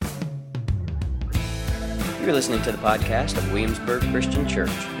You're listening to the podcast of Williamsburg Christian Church,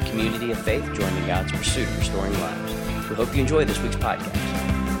 a community of faith joining God's pursuit of restoring lives. We hope you enjoy this week's podcast.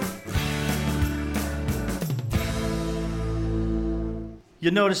 You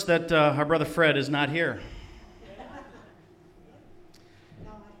notice that our brother Fred is not here.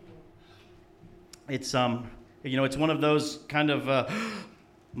 It's it's one of those kind of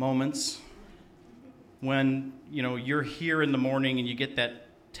moments when you're here in the morning and you get that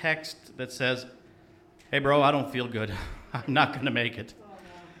text that says, "Hey, bro, I don't feel good. I'm not going to make it."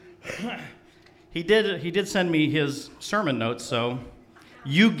 He did send me his sermon notes, so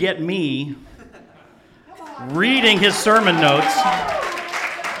you get me reading his sermon notes.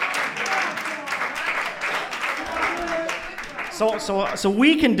 So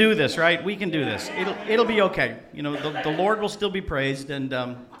we can do this, right? We can do this. It'll be okay. The Lord will still be praised, and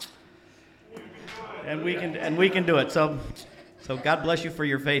we can do it. So God bless you for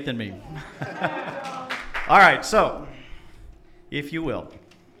your faith in me. All right, so, if you will,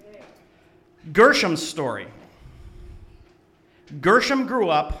 Gershom's story. Gershom grew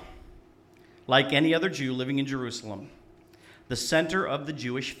up like any other Jew living in Jerusalem, the center of the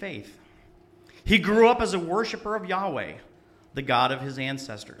Jewish faith. He grew up as a worshiper of Yahweh, the God of his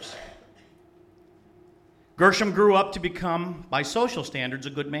ancestors. Gershom grew up to become, by social standards,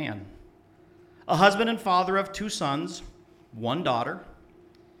 a good man, a husband and father of 2 sons, 1 daughter.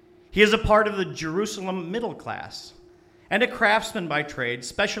 He is a part of the Jerusalem middle class and a craftsman by trade,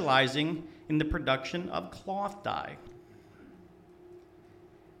 specializing in the production of cloth dye.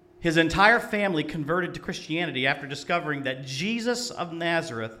 His entire family converted to Christianity after discovering that Jesus of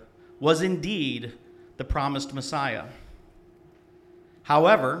Nazareth was indeed the promised Messiah.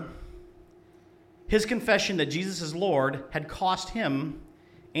 However, his confession that Jesus is Lord had cost him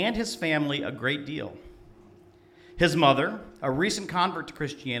and his family a great deal. His mother, a recent convert to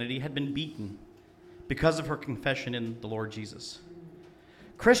Christianity, had been beaten because of her confession in the Lord Jesus.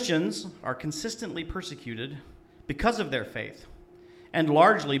 Christians are consistently persecuted because of their faith, and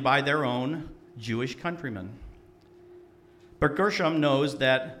largely by their own Jewish countrymen. But Gershom knows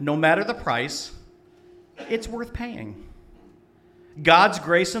that no matter the price, it's worth paying. God's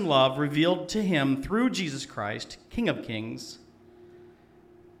grace and love revealed to him through Jesus Christ, King of Kings,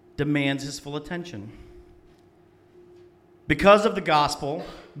 demands his full attention. Because of the gospel,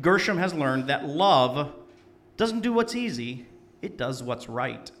 Gershom has learned that love doesn't do what's easy, it does what's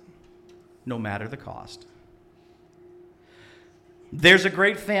right, no matter the cost. There's a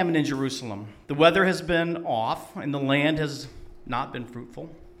great famine in Jerusalem. The weather has been off, and the land has not been fruitful.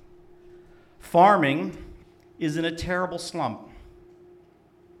 Farming is in a terrible slump.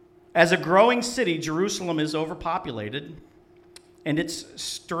 As a growing city, Jerusalem is overpopulated, and it's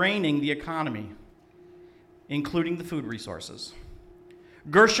straining the economy, including the food resources.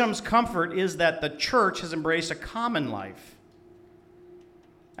 Gershom's comfort is that the church has embraced a common life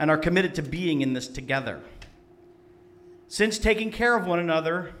and are committed to being in this together. Since taking care of one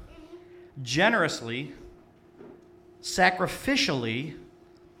another generously, sacrificially,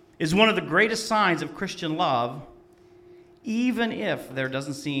 is one of the greatest signs of Christian love, even if there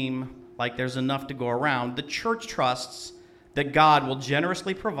doesn't seem like there's enough to go around, the church trusts that God will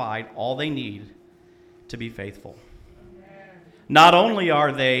generously provide all they need to be faithful. Not only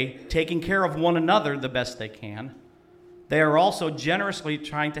are they taking care of one another the best they can, they are also generously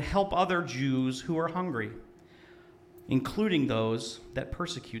trying to help other Jews who are hungry, including those that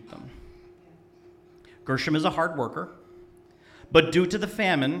persecute them. Gershom is a hard worker, but due to the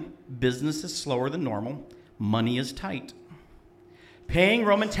famine, business is slower than normal, money is tight. Paying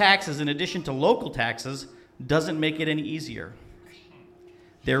Roman taxes in addition to local taxes doesn't make it any easier.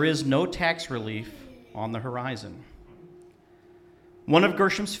 There is no tax relief on the horizon. One of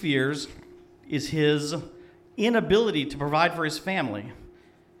Gershom's fears is his inability to provide for his family.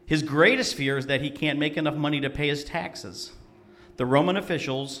 His greatest fear is that he can't make enough money to pay his taxes. The Roman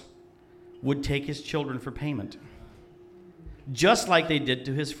officials would take his children for payment, just like they did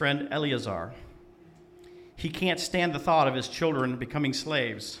to his friend Eleazar. He can't stand the thought of his children becoming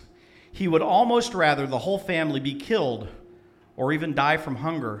slaves. He would almost rather the whole family be killed or even die from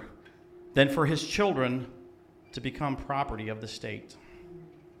hunger than for his children to become property of the state.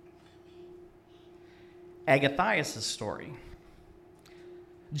 Agathias' story.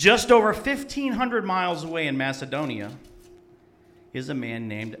 Just over 1,500 miles away in Macedonia is a man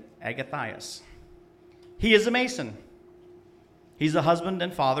named Agathias. He is a mason. He's a husband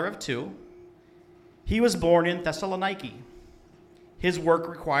and father of 2. He was born in Thessaloniki. His work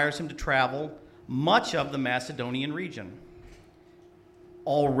requires him to travel much of the Macedonian region.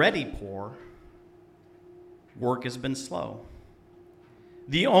 Already poor, work has been slow.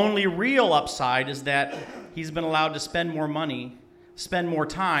 The only real upside is that he's been allowed to spend more money, spend more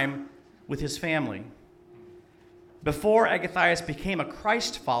time with his family. Before Agathias became a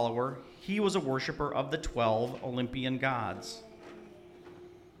Christ follower, he was a worshiper of the 12 Olympian gods.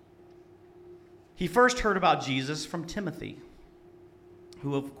 He first heard about Jesus from Timothy,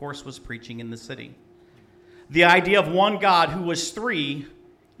 who of course was preaching in the city. The idea of one God who was three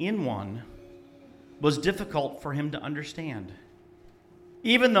in one was difficult for him to understand.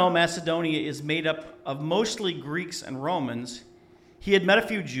 Even though Macedonia is made up of mostly Greeks and Romans, he had met a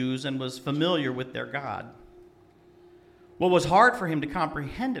few Jews and was familiar with their God. What was hard for him to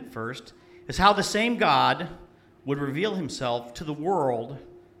comprehend at first is how the same God would reveal himself to the world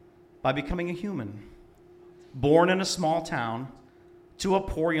by becoming a human, born in a small town to a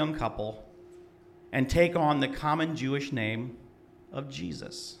poor young couple, and take on the common Jewish name of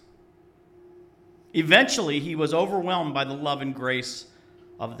Jesus. Eventually, he was overwhelmed by the love and grace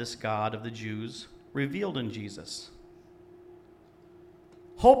of this God of the Jews revealed in Jesus.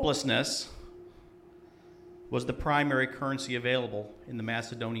 Hopelessness was the primary currency available in the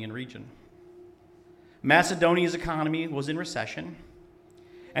Macedonian region. Macedonia's economy was in recession,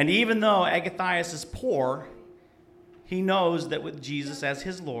 and even though Agathias is poor, he knows that with Jesus as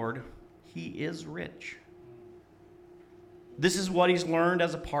his Lord, he is rich. This is what he's learned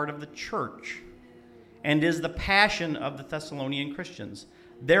as a part of the church and is the passion of the Thessalonian Christians.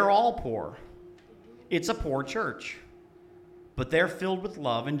 They're all poor. It's a poor church, but they're filled with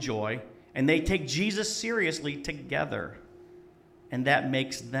love and joy, and they take Jesus seriously together, and that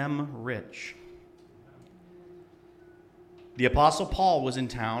makes them rich. The Apostle Paul was in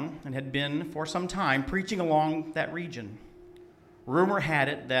town and had been for some time preaching along that region. Rumor had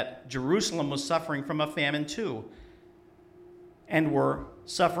it that Jerusalem was suffering from a famine too, and were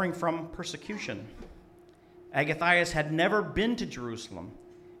suffering from persecution. Agathias had never been to Jerusalem.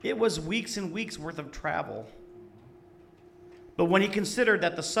 It was weeks and weeks worth of travel. But when he considered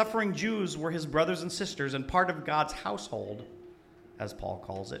that the suffering Jews were his brothers and sisters and part of God's household, as Paul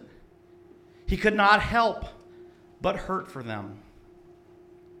calls it, he could not help but hurt for them.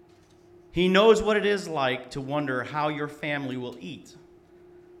 He knows what it is like to wonder how your family will eat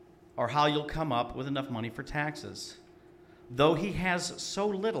or how you'll come up with enough money for taxes. Though he has so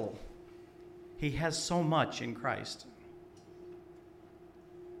little, he has so much in Christ.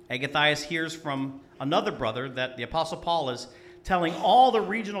 Agathias hears from another brother that the Apostle Paul is telling all the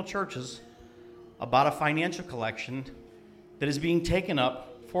regional churches about a financial collection that is being taken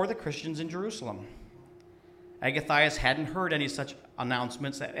up for the Christians in Jerusalem. Agathias hadn't heard any such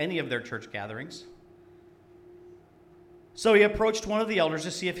announcements at any of their church gatherings. So he approached one of the elders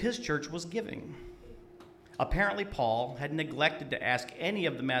to see if his church was giving. Apparently, Paul had neglected to ask any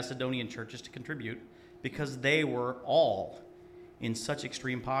of the Macedonian churches to contribute because they were all in such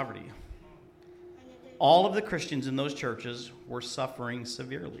extreme poverty. All of the Christians in those churches were suffering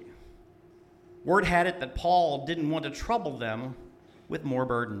severely. Word had it that Paul didn't want to trouble them with more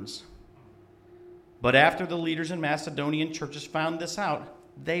burdens. But after the leaders in Macedonian churches found this out,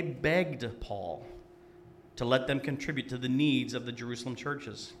 they begged Paul to let them contribute to the needs of the Jerusalem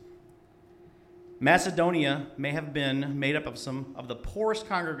churches. Macedonia may have been made up of some of the poorest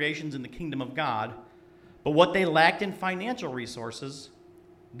congregations in the kingdom of God, but what they lacked in financial resources,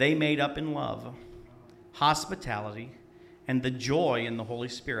 they made up in love, hospitality, and the joy in the Holy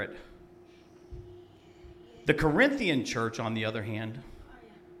Spirit. The Corinthian church, on the other hand,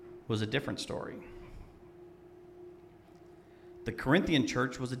 was a different story. The Corinthian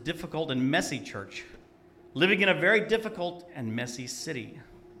church was a difficult and messy church, living in a very difficult and messy city.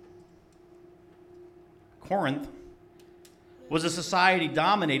 Corinth was a society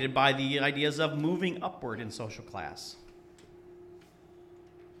dominated by the ideas of moving upward in social class,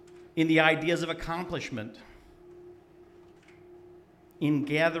 in the ideas of accomplishment, in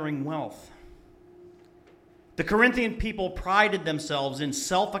gathering wealth. The Corinthian people prided themselves in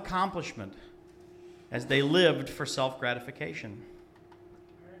self-accomplishment as they lived for self-gratification.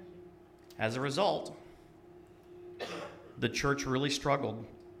 As a result, the church really struggled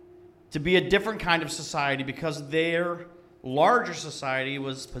to be a different kind of society because their larger society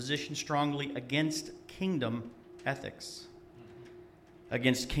was positioned strongly against kingdom ethics,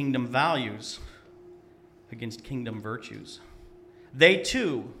 against kingdom values, against kingdom virtues. They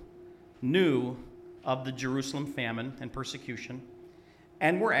too knew of the Jerusalem famine and persecution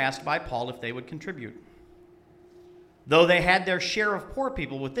and were asked by Paul if they would contribute. Though they had their share of poor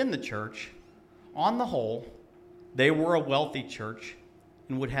people within the church, on the whole, they were a wealthy church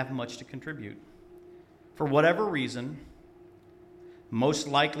and would have much to contribute. For whatever reason, most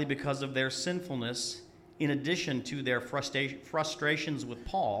likely because of their sinfulness, in addition to their frustrations with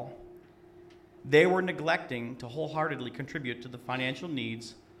Paul, they were neglecting to wholeheartedly contribute to the financial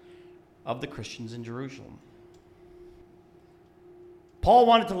needs of the Christians in Jerusalem. Paul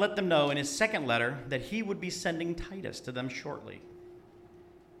wanted to let them know in his second letter that he would be sending Titus to them shortly.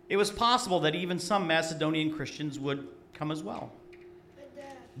 It was possible that even some Macedonian Christians would come as well.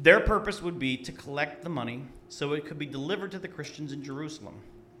 Their purpose would be to collect the money so it could be delivered to the Christians in Jerusalem,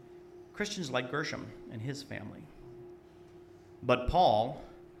 Christians like Gershom and his family. But Paul,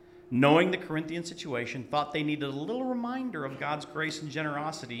 knowing the Corinthian situation, thought they needed a little reminder of God's grace and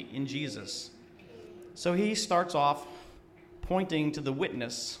generosity in Jesus. So he starts off pointing to the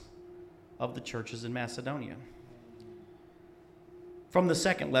witness of the churches in Macedonia. From the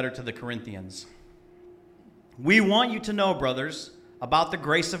second letter to the Corinthians. We want you to know, brothers, about the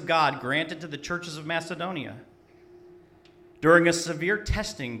grace of God granted to the churches of Macedonia. During a severe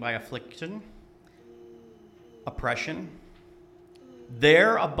testing by affliction, oppression,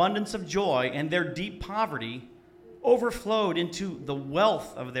 their abundance of joy and their deep poverty overflowed into the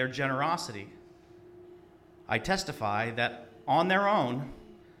wealth of their generosity. I testify that on their own,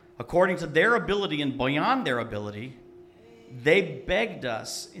 according to their ability and beyond their ability, they begged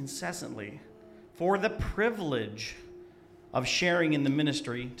us incessantly for the privilege of sharing in the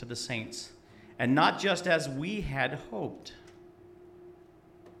ministry to the saints, and not just as we had hoped.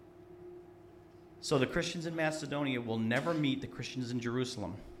 So the Christians in Macedonia will never meet the Christians in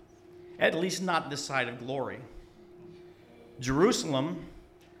Jerusalem, at least not this side of glory. Jerusalem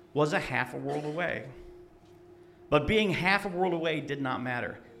was a half a world away. But being half a world away did not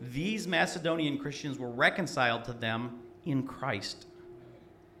matter. These Macedonian Christians were reconciled to them in Christ.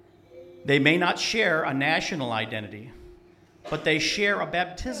 They may not share a national identity, but they share a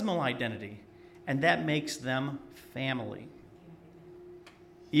baptismal identity, and that makes them family.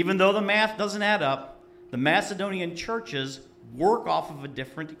 Even though the math doesn't add up, the Macedonian churches work off of a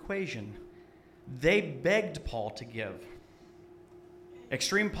different equation. They begged Paul to give.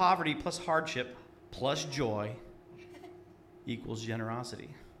 Extreme poverty plus hardship plus joy equals generosity.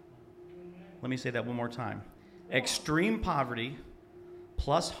 Let me say that one more time. Extreme poverty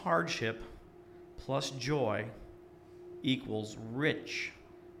plus hardship plus joy equals rich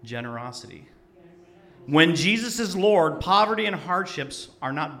generosity. When Jesus is Lord, poverty and hardships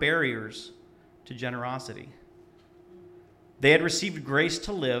are not barriers to generosity. They had received grace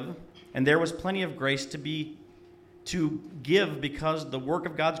to live, and there was plenty of grace to give, because the work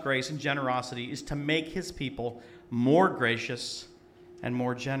of God's grace and generosity is to make his people more gracious and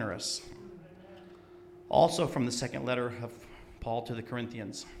more generous. Also from the second letter of Paul to the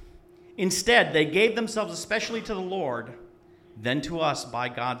Corinthians. Instead, they gave themselves especially to the Lord, then to us by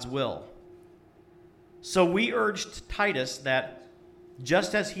God's will. So we urged Titus that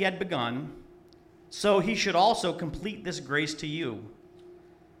just as he had begun, so he should also complete this grace to you.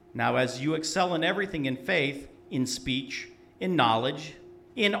 Now, as you excel in everything, in faith, in speech, in knowledge,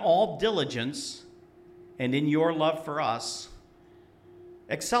 in all diligence, and in your love for us,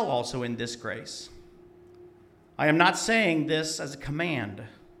 excel also in this grace. I am not saying this as a command.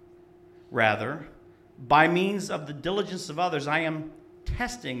 Rather, by means of the diligence of others, I am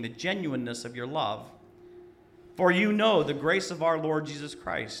testing the genuineness of your love. For you know the grace of our Lord Jesus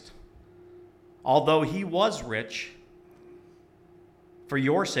Christ. Although he was rich, for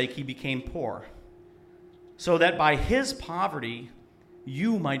your sake he became poor, so that by his poverty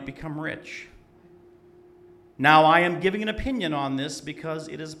you might become rich. Now I am giving an opinion on this because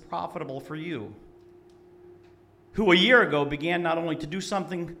it is profitable for you, who a year ago began not only to do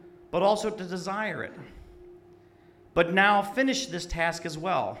something, but also to desire it. But now finish this task as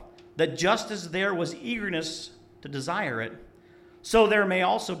well, that just as there was eagerness to desire it, so there may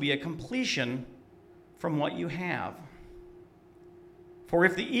also be a completion from what you have. For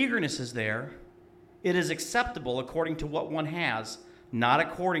if the eagerness is there, it is acceptable according to what one has, not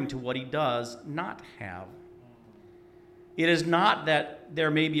according to what he does not have. It is not that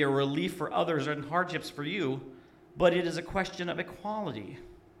there may be a relief for others and hardships for you, but it is a question of equality.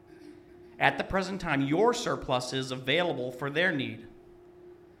 At the present time, your surplus is available for their need,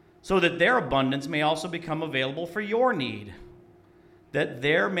 so that their abundance may also become available for your need, that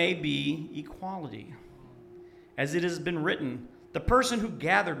there may be equality. As it has been written, the person who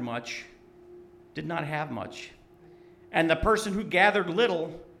gathered much did not have much, and the person who gathered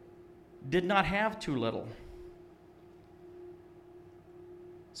little did not have too little.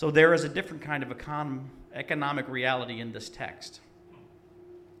 So there is a different kind of economic reality in this text.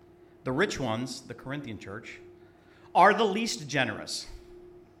 The rich ones, the Corinthian church, are the least generous.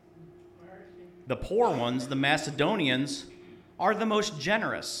 The poor ones, the Macedonians, are the most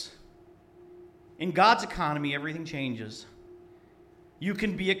generous. In God's economy, everything changes. You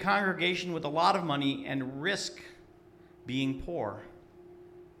can be a congregation with a lot of money and risk being poor.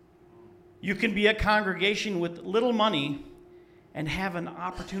 You can be a congregation with little money and have an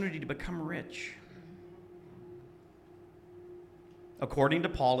opportunity to become rich. According to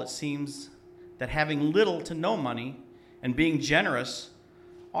Paul, it seems that having little to no money and being generous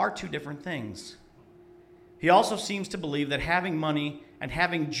are two different things. He also seems to believe that having money and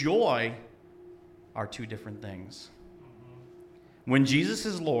having joy are two different things. When Jesus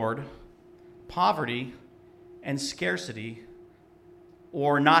is Lord, poverty and scarcity,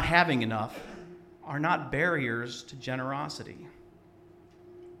 or not having enough, are not barriers to generosity.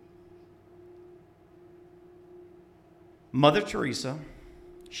 Mother Teresa,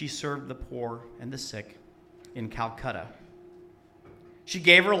 she served the poor and the sick in Calcutta. She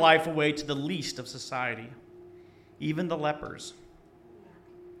gave her life away to the least of society, even the lepers.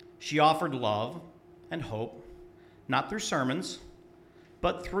 She offered love and hope, not through sermons,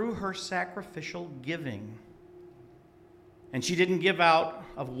 but through her sacrificial giving. And she didn't give out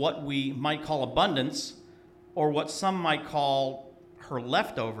of what we might call abundance, or what some might call her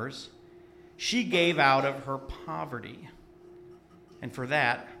leftovers. She gave out of her poverty. And for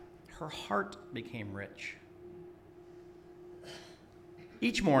that, her heart became rich.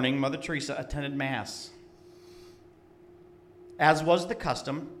 Each morning, Mother Teresa attended Mass. As was the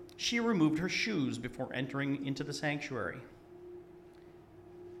custom, she removed her shoes before entering into the sanctuary.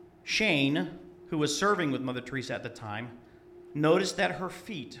 Shane, who was serving with Mother Teresa at the time, noticed that her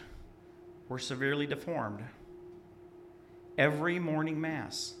feet were severely deformed. Every morning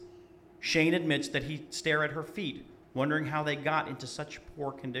Mass, Shane admits that he'd stare at her feet, wondering how they got into such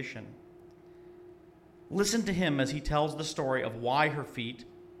poor condition. Listen to him as he tells the story of why her feet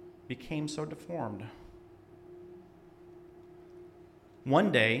became so deformed.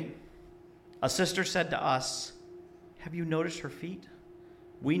 One day, a sister said to us, "Have you noticed her feet?"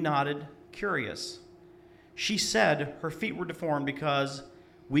 We nodded, curious. She said her feet were deformed because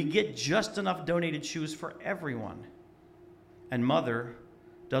we get just enough donated shoes for everyone. And Mother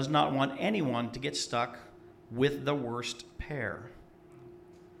does not want anyone to get stuck with the worst pair.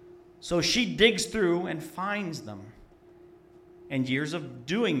 So she digs through and finds them. And years of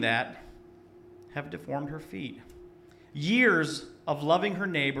doing that have deformed her feet. Years of loving her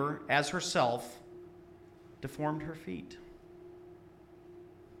neighbor as herself deformed her feet.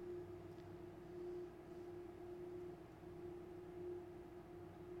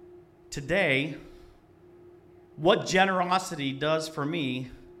 Today, what generosity does for me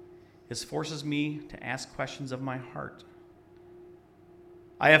is forces me to ask questions of my heart.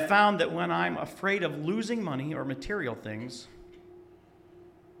 I have found that when I'm afraid of losing money or material things,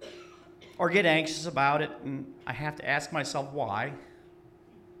 or get anxious about it, and I have to ask myself why,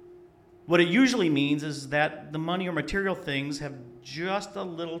 what it usually means is that the money or material things have just a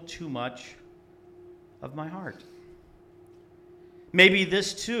little too much of my heart. Maybe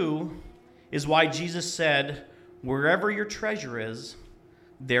this too is why Jesus said, "Wherever your treasure is,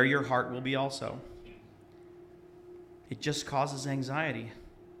 there your heart will be also." It just causes anxiety.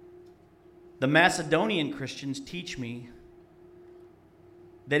 The Macedonian Christians teach me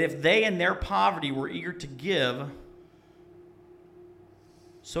that if they in their poverty were eager to give,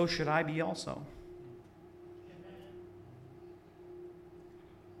 so should I be also.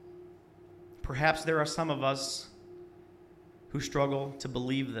 Perhaps there are some of us who struggle to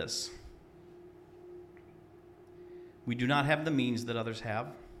believe this. We do not have the means that others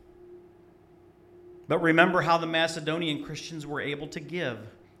have. But remember how the Macedonian Christians were able to give,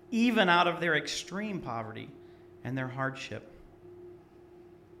 even out of their extreme poverty and their hardship.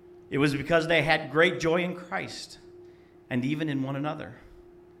 It was because they had great joy in Christ and even in one another.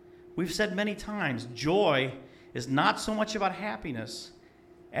 We've said many times, joy is not so much about happiness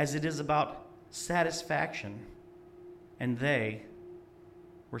as it is about satisfaction, and they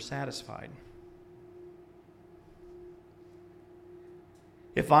were satisfied.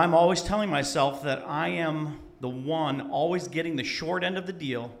 If I'm always telling myself that I am the one always getting the short end of the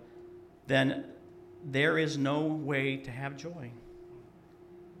deal, then there is no way to have joy.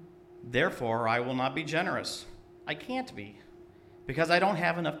 Therefore, I will not be generous. I can't be, because I don't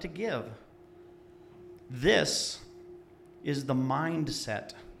have enough to give. This is the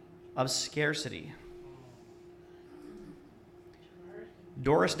mindset of scarcity.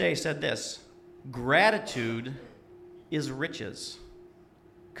 Doris Day said this: "Gratitude is riches.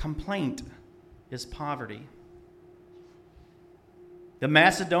 Complaint is poverty." The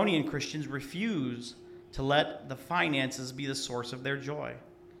Macedonian Christians refuse to let the finances be the source of their joy.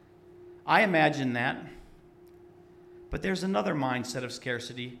 I imagine that. But there's another mindset of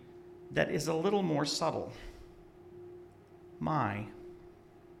scarcity that is a little more subtle. My,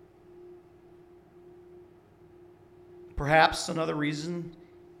 Perhaps another reason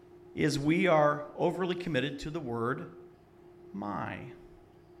is we are overly committed to the word my.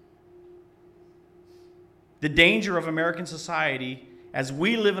 The danger of American society as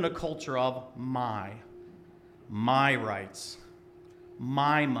we live in a culture of my rights,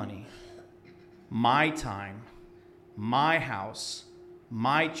 my money, my time, my house,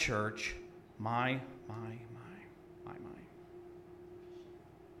 my church, my.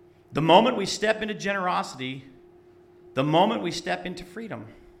 The moment we step into generosity, the moment we step into freedom,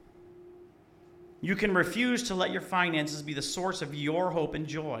 you can refuse to let your finances be the source of your hope and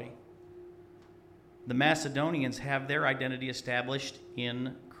joy. The Macedonians have their identity established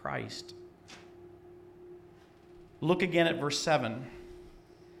in Christ. Look again at verse 7.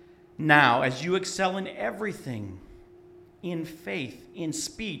 Now, as you excel in everything, in faith, in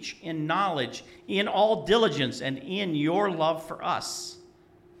speech, in knowledge, in all diligence, and in your love for us,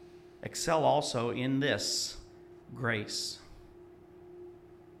 excel also in this grace.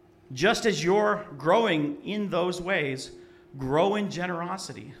 Just as you're growing in those ways, grow in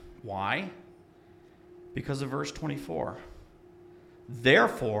generosity. Why? Because of verse 24.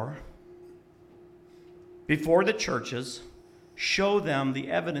 Therefore, before the churches, show them the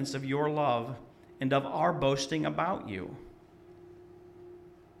evidence of your love and of our boasting about you.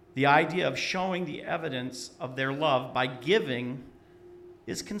 The idea of showing the evidence of their love by giving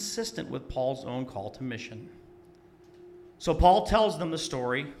is consistent with Paul's own call to mission. So Paul tells them the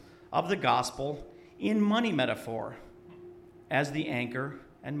story of the gospel in money metaphor as the anchor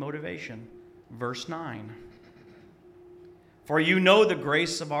and motivation. Verse 9. For you know the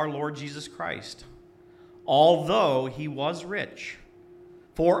grace of our Lord Jesus Christ. Although he was rich,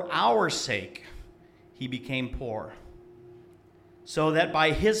 for our sake he became poor, so that by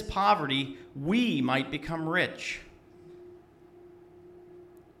his poverty we might become rich.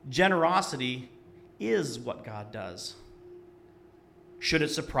 Generosity is what God does. Should it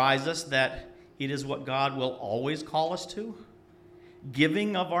surprise us that it is what God will always call us to?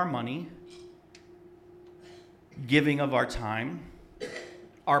 Giving of our money, giving of our time,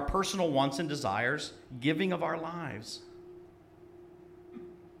 our personal wants and desires, giving of our lives.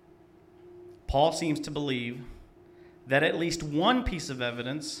 Paul seems to believe that at least one piece of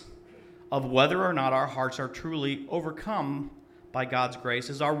evidence of whether or not our hearts are truly overcome by God's grace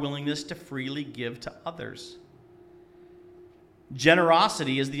is our willingness to freely give to others.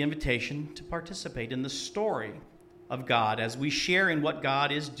 Generosity is the invitation to participate in the story of God as we share in what God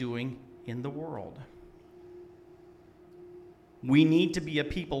is doing in the world. We need to be a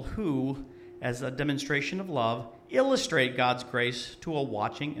people who, as a demonstration of love, illustrate God's grace to a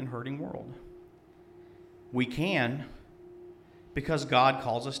watching and hurting world. We can because God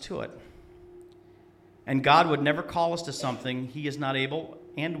calls us to it. And God would never call us to something he is not able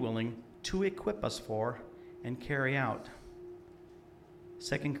and willing to equip us for and carry out.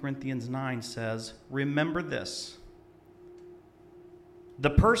 2 Corinthians 9 says, remember this.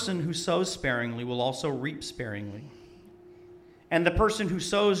 The person who sows sparingly will also reap sparingly. And the person who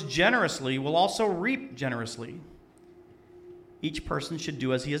sows generously will also reap generously. Each person should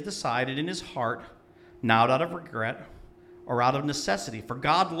do as he has decided in his heart, not out of regret or out of necessity. For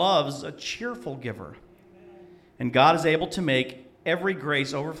God loves a cheerful giver. And God is able to make every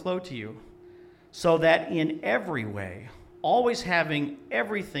grace overflow to you, so that in every way, always having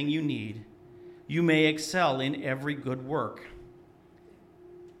everything you need, you may excel in every good work.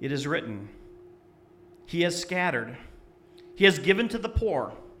 It is written, he has scattered, he has given to the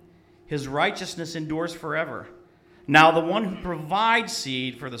poor, his righteousness endures forever. Now the one who provides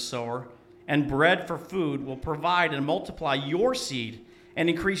seed for the sower and bread for food will provide and multiply your seed and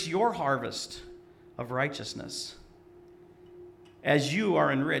increase your harvest of righteousness, as you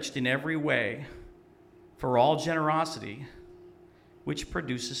are enriched in every way for all generosity, which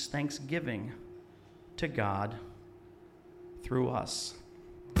produces thanksgiving to God through us.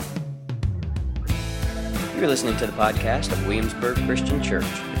 You're listening to the podcast of Williamsburg Christian Church,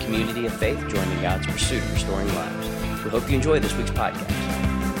 a community of faith joining God's pursuit of restoring lives. We hope you enjoy this week's podcast.